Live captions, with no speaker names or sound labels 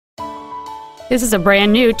This is a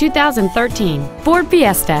brand new 2013 Ford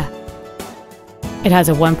Fiesta. It has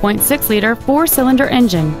a 1.6-liter four-cylinder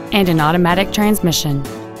engine and an automatic transmission.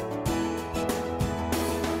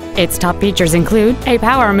 Its top features include a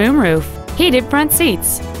power moonroof, heated front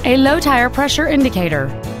seats, a low tire pressure indicator,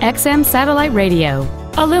 XM satellite radio,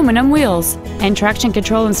 aluminum wheels, and traction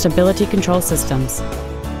control and stability control systems.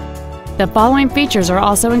 The following features are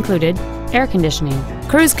also included: air conditioning,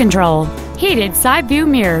 cruise control, heated side view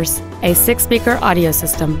mirrors, a 6-speaker audio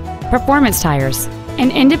system, performance tires, an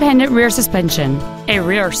independent rear suspension, a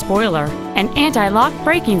rear spoiler, an anti-lock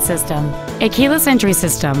braking system, a keyless entry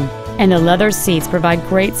system, and the leather seats provide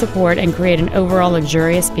great support and create an overall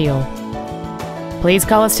luxurious feel. Please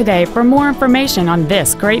call us today for more information on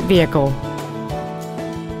this great vehicle.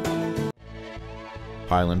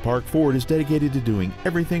 Highland Park Ford is dedicated to doing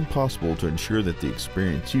everything possible to ensure that the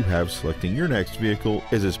experience you have selecting your next vehicle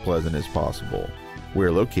is as pleasant as possible.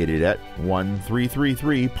 We're located at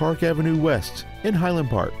 1333 Park Avenue West in Highland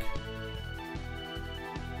Park.